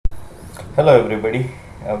Hello everybody.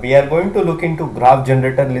 We are going to look into graph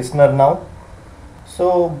generator listener now.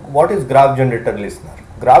 So what is graph generator listener?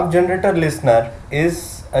 Graph generator listener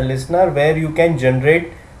is a listener where you can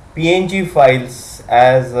generate PNG files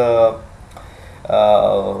as uh,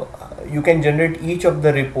 you can generate each of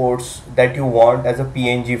the reports that you want as a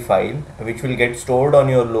PNG file, which will get stored on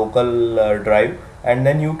your local drive, and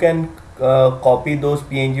then you can copy those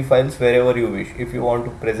PNG files wherever you wish. If you want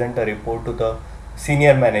to present a report to the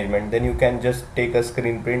senior management, then you can just take a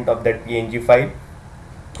screen print of that PNG file.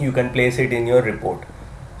 You can place it in your report.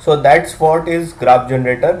 So that's what is graph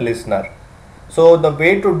generator listener. So the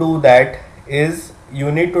way to do that is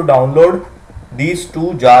you need to download these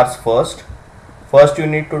two jars first. First you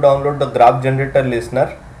need to download the graph generator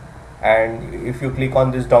listener, and if you click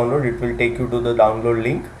on this download, it will take you to the download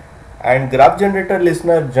link. And graph generator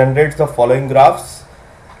listener generates the following graphs: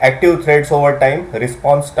 active threads over time,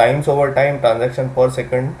 response times over time, transaction per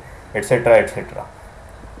second, etc., etc.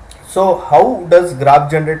 So how does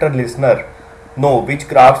graph generator listener know which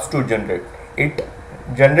graphs to generate? It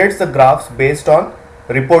generates the graphs based on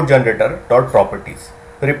report generator dot properties.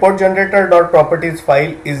 Report generator dot properties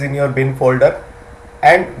file is in your bin folder,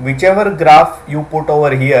 and whichever graph you put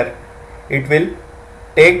over here, it will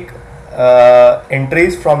take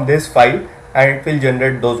entries from this file and it will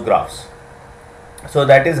generate those graphs. So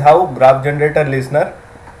that is how graph generator listener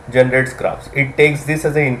generates graphs. It takes this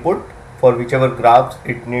as an input for whichever graphs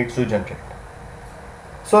it needs to generate.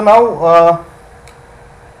 So now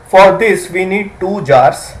for this we need two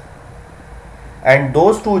jars, and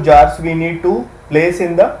those two jars we need to place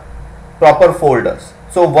in the proper folders.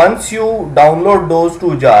 So once you download those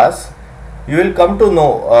two jars, you will come to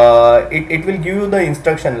know it will give you the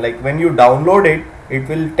instruction, like when you download it, it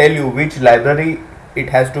will tell you which library it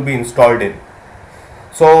has to be installed in.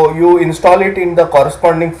 So you install it in the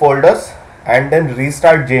corresponding folders and then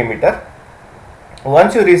restart JMeter.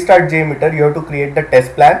 Once you restart JMeter, you have to create the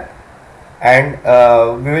test plan, and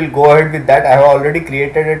we will go ahead with that. I have already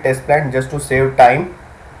created a test plan just to save time,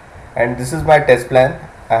 and this is my test plan.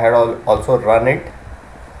 I had also run it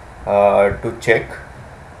to check,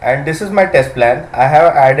 and this is my test plan. I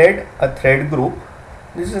have added a thread group.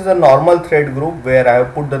 This is a normal thread group where I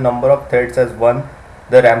have put the number of threads as 1,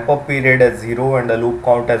 the ramp up period as 0, and the loop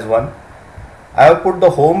count as 1. I have put the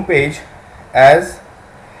home page as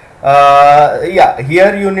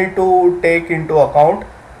here you need to take into account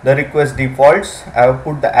the request defaults. I have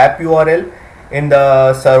put the app URL in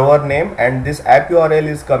the server name, and this app URL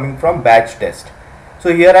is coming from batch test.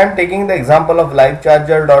 So here I am taking the example of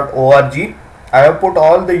livecharger.org. I have put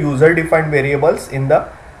all the user defined variables in the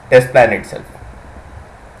test plan itself.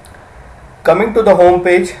 Coming to the home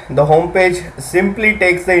page simply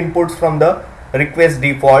takes the inputs from the request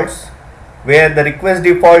defaults, where the request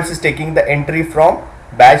defaults is taking the entry from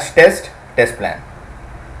batch test plan.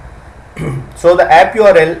 So the app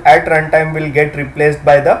URL at runtime will get replaced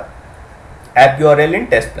by the app URL in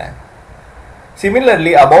test plan.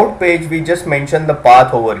 Similarly, about page, we just mention the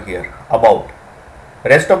path over here, about.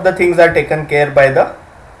 Rest of the things are taken care by the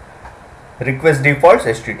request defaults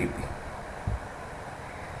HTTP.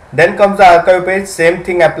 Then comes the archive page. Same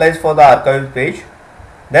thing applies for the archive page.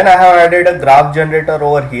 Then I have added a graph generator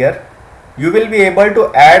over here. You will be able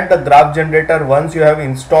to add the graph generator once you have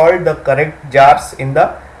installed the correct jars in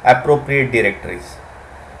the appropriate directories.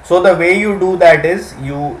 So the way you do that is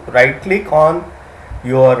you right click on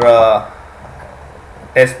your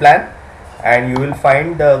test plan, and you will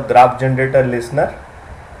find the graph generator listener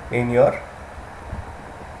in your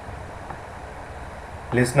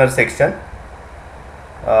listener section.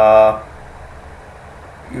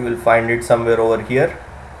 You will find it somewhere over here.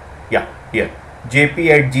 Yeah, here,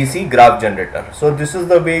 jp@gc graph generator. So this is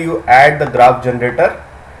the way you add the graph generator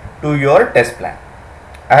to your test plan.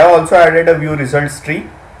 I have also added a view results tree.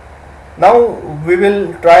 Now we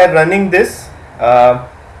will try running this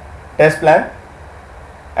test plan,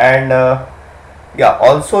 and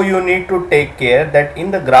also you need to take care that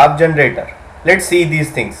in the graph generator, let's see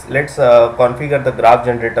these things. Let's configure the graph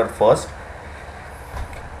generator first.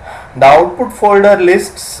 The output folder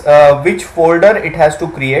lists which folder it has to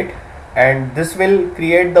create, and this will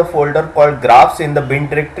create the folder called graphs in the bin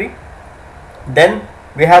directory. Then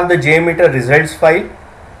we have the JMeter results file.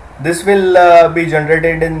 This will be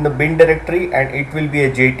generated in the bin directory, and it will be a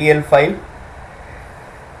JTL file.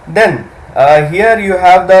 Then here you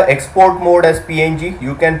have the export mode as PNG.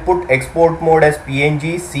 You can put export mode as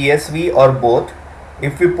PNG, CSV, or both.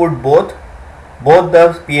 If we put both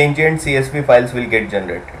the PNG and CSV files will get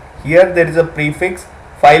generated. Here there is a prefix,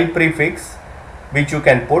 file prefix, which you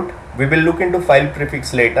can put. We will look into file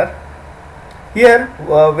prefix later. Here,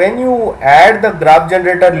 when you add the graph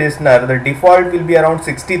generator listener, the default will be around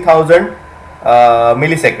 60,000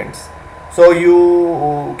 milliseconds. So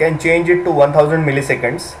you can change it to 1000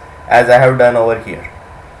 milliseconds as I have done over here.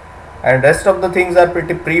 And rest of the things are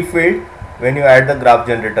pretty pre-filled when you add the graph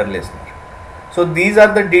generator listener. So these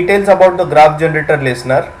are the details about the graph generator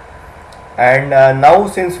listener. And now,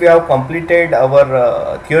 since we have completed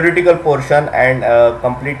our theoretical portion and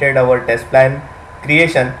completed our test plan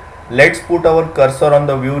creation, let's put our cursor on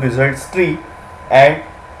the view results tree, and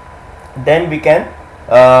then we can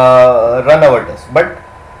run our test. But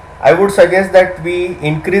I would suggest that we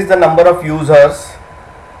increase the number of users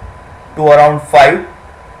to around 5,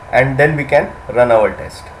 and then we can run our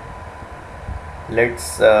test.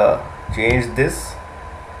 Let's change this.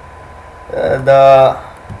 The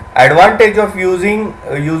advantage of using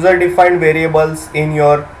user defined variables in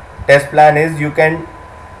your test plan is you can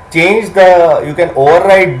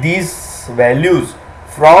override these values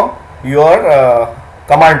from your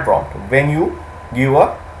command prompt when you give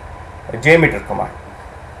a JMeter command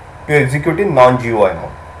to execute in non-GUI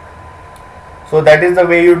mode. So that is the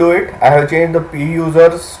way you do it. I have changed the P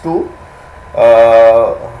users to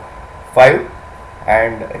 5,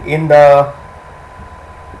 and in the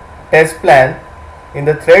test plan, in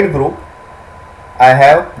the thread group, I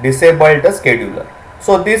have disabled the scheduler.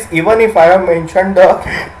 So this, even if I have mentioned the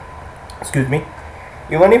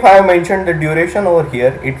even if I have mentioned the duration over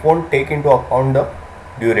here, it won't take into account the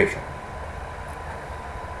duration.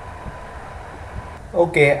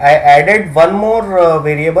 Okay, I added one more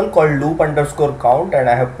variable called loop_count, and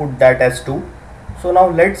I have put that as 2. So now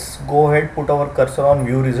let's go ahead, put our cursor on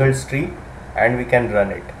view results tree, and we can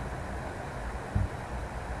run it.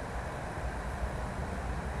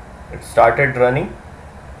 It started running.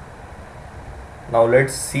 Now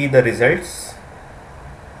let's see the results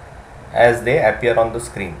as they appear on the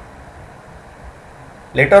screen.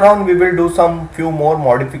 Later on we will do some few more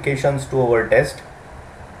modifications to our test.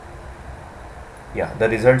 Yeah, the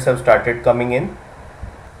results have started coming in.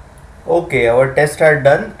 Okay, our tests are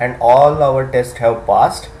done and all our tests have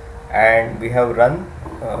passed, and we have run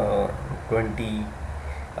 20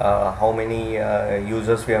 how many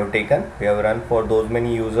users we have taken. We have run for those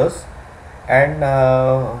many users, and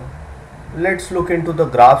let's look into the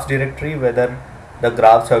graphs directory whether the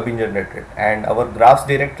graphs have been generated. And our graphs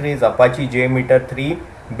directory is Apache JMeter 3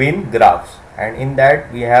 bin graphs, and in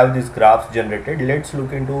that we have these graphs generated. Let's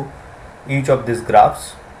look into each of these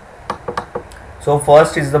graphs. So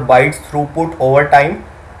first is the bytes throughput over time.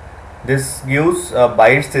 This gives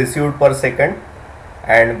bytes received per second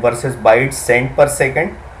and versus bytes sent per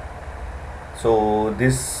second. So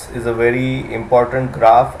this is a very important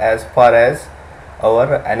graph as far as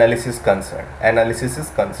our analysis is concerned.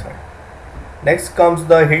 Next comes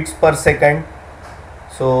the hits per second.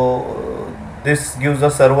 So this gives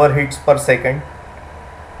the server hits per second.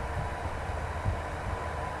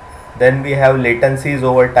 Then we have latencies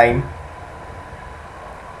over time,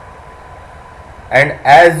 and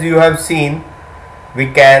as you have seen, we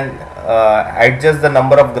can adjust the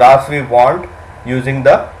number of graphs we want using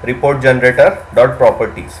the report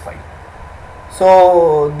generator.properties file.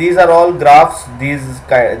 So these are all graphs. These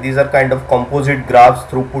are kind of composite graphs,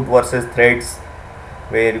 throughput versus threads,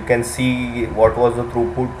 where you can see what was the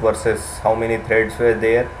throughput versus how many threads were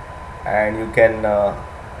there, and you can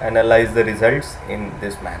analyze the results in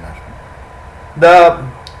this manner. The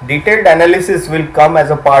detailed analysis will come as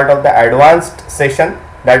a part of the advanced session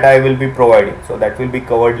that I will be providing, so that will be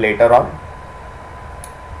covered later on.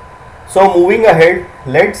 So moving ahead,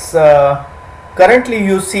 let's currently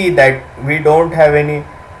you see that we don't have any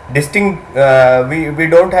we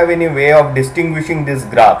don't have any way of distinguishing these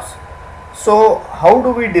graphs. So how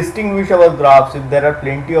do we distinguish our graphs? If there are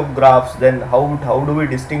plenty of graphs, then how do we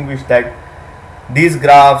distinguish that these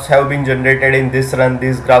graphs have been generated in this run,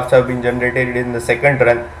 these graphs have been generated in the second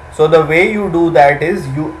run? So the way you do that is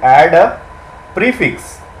you add a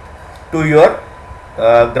prefix to your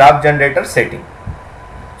graph generator setting.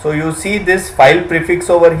 So you see this file prefix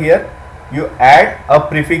over here, you add a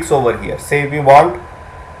prefix over here. Say we want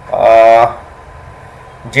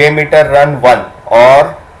JMeter run 1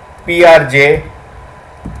 or PRJ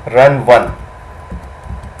run 1.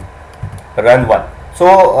 So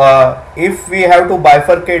if we have to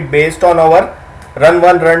bifurcate based on our run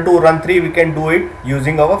 1, run 2, run 3, we can do it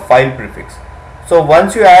using our file prefix. So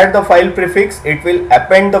once you add the file prefix, it will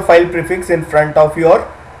append the file prefix in front of your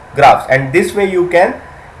graphs, and this way you can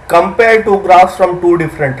compare two graphs from two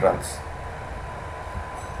different runs.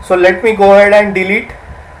 So let me go ahead and delete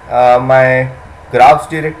my graphs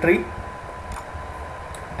directory,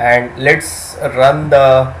 and let's run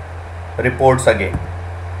the reports again.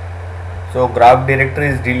 So graph directory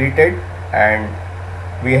is deleted, and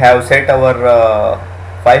we have set our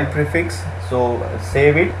file prefix. So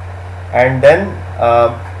save it, and then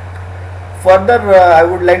further I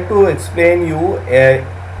would like to explain you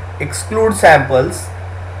exclude samples.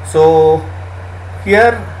 So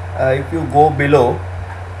here if you go below,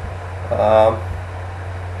 uh,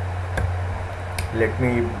 let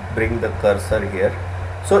me bring the cursor here.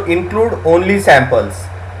 So include only samples.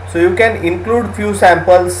 So you can include few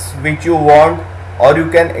samples which you want, or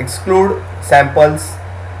you can exclude samples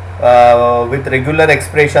with regular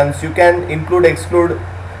expressions. You can include, exclude,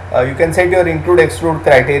 you can set your include exclude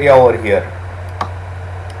criteria over here.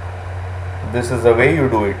 This is the way you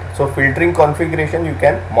do it. So filtering configuration you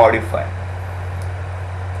can modify.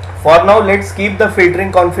 For now, let's keep the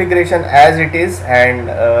filtering configuration as it is, and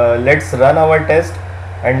let's run our test,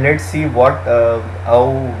 and let's see what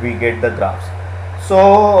how we get the graphs.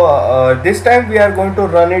 So this time we are going to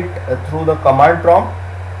run it through the command prompt,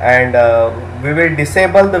 and we will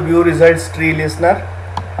disable the view results tree listener,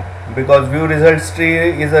 because view results tree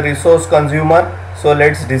is a resource consumer. So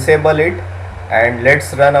let's disable it, and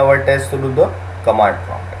let's run our test through the command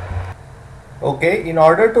prompt. Okay, in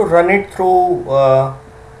order to run it through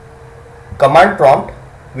command prompt,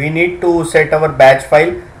 we need to set our batch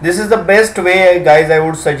file. This is the best way, guys. I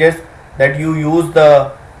would suggest that you use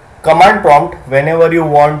the command prompt whenever you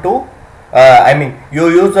want to you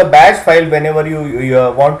use the batch file whenever you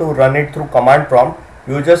want to run it through command prompt.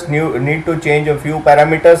 You just need to change a few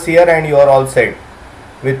parameters here, and you are all set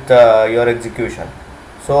with your execution.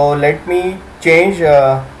 So let me change,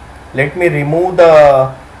 let me remove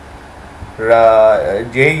the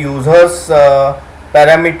j users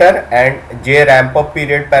parameter and j ramp up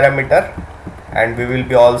period parameter, and we will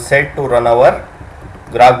be all set to run our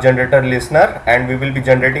graph generator listener, and we will be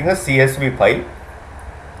generating a CSV file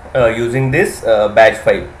using this batch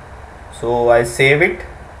file. So I save it,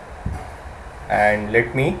 and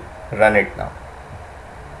let me run it now.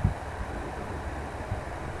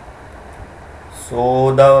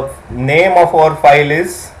 So the name of our file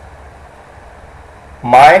is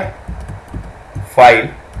my file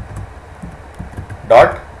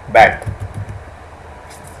dot bat.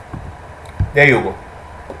 There you go.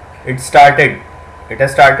 It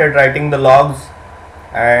has started writing the logs,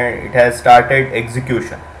 and it has started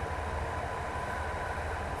execution.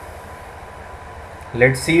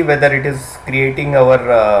 Let's see whether it is creating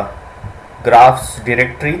our graphs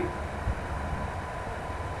directory.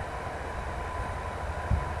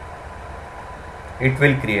 It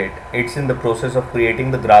will create. It's in the process of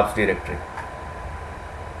creating the graphs directory.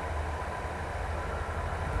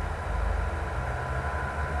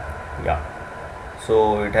 Yeah.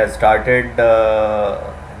 So it has started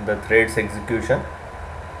the threads execution.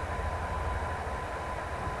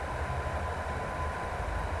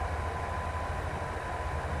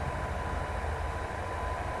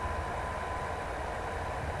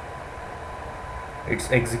 It's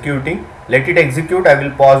executing. Let it execute. I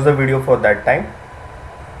will pause the video for that time.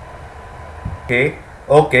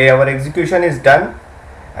 Okay, our execution is done,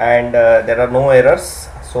 and there are no errors.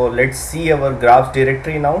 So let's see our graphs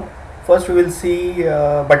directory now. First we will see,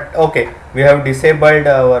 but okay, we have disabled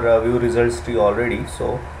our view results tree already.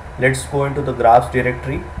 So let's go into the graphs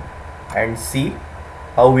directory and see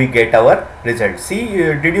how we get our results. See,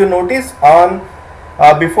 did you notice on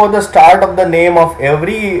before the start of the name of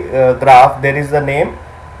every graph, there is the name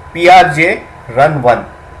prj run 1.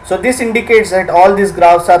 So this indicates that all these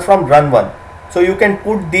graphs are from run 1. So you can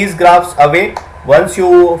put these graphs away once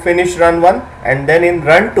you finish run 1, and then in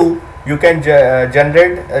run 2 you can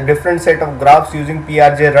generate a different set of graphs using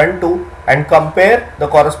prj run 2 and compare the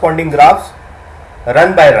corresponding graphs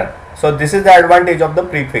run by run. So this is the advantage of the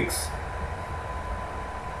prefix.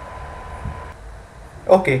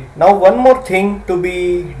 Okay, now one more thing to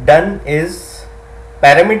be done is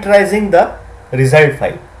parameterizing the result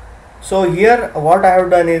file. So here what I have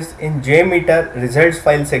done is, in JMeter results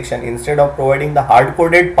file section, instead of providing the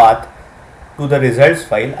hard-coded path to the results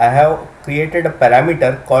file, I have created a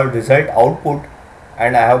parameter called result output,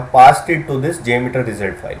 and I have passed it to this JMeter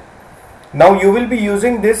result file. Now you will be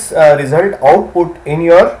using this result output in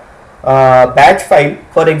your batch file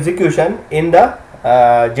for execution in the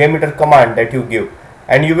JMeter command that you give,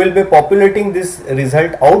 and you will be populating this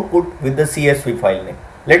result output with the CSV file name.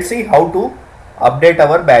 Let's see how to update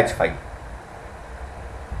our batch file.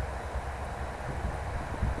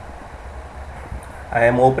 I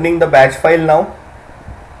am opening the batch file now.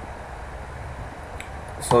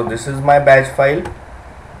 So this is my batch file.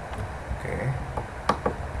 Okay.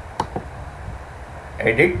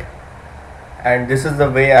 Edit, and this is the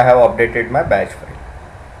way I have updated my batch file.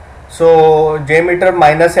 So jmeter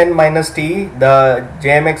minus n minus t, the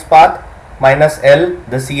jmx path, minus l,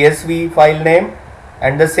 the CSV file name,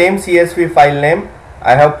 and the same CSV file name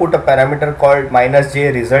I have put a parameter called minus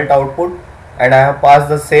j result output, and I have passed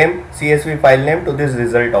the same CSV file name to this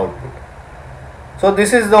result output. So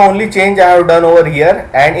this is the only change I have done over here,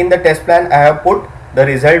 and in the test plan I have put the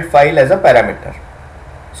result file as a parameter.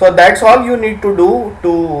 So that's all you need to do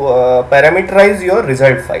to parameterize your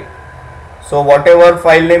result file. So whatever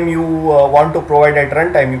file name you want to provide at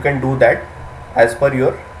runtime, you can do that as per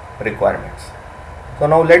your requirements. So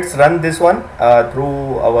now let's run this one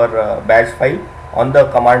through our batch file on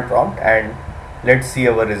the command prompt, and let's see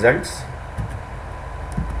our results.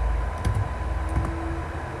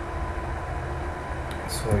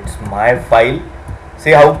 So it's my file.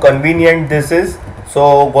 See how convenient this is.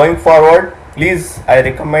 So going forward, please, I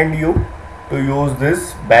recommend you to use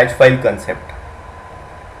this batch file concept.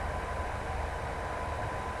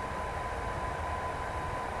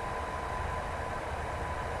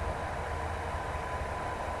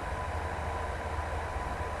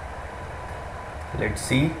 Let's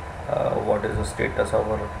see what is the status of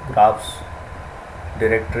our graphs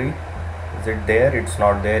directory. Is it there? It's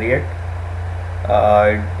not there yet.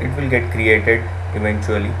 It will get created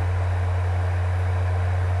eventually.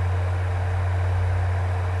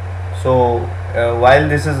 So while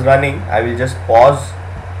this is running, I will just pause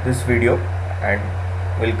this video and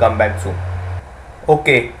we'll come back soon.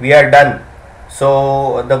 Okay, we are done.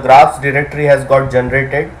 So the graphs directory has got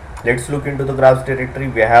generated. Let's look into the graphs directory.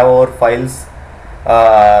 We have our files,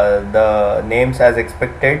 the names as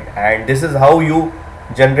expected, and this is how you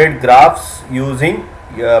generate graphs using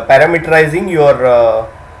parameterizing your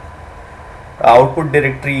output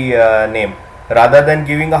directory name. Rather than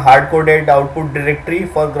giving a hard-coded output directory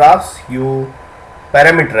for graphs, you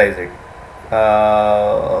parameterize it.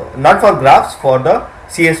 Not for graphs, for the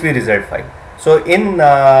CSV result file. So in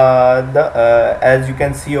as you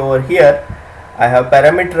can see over here, I have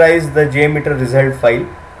parameterized the jmeter result file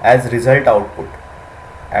as result output,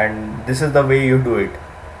 and this is the way you do it.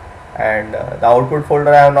 And the output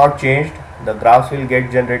folder I have not changed. The graphs will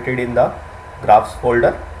get generated in the graphs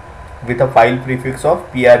folder with a file prefix of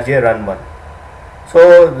prj run1.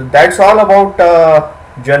 So that's all about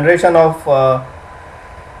generation of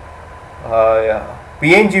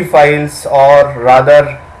PNG files, or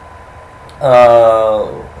rather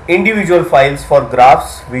individual files for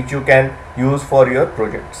graphs, which you can use for your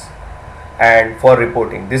projects and for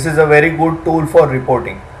reporting. This is a very good tool for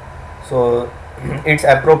reporting. So it's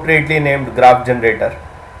appropriately named graph generator.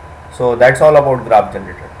 So that's all about graph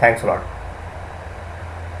generator. Thanks a lot.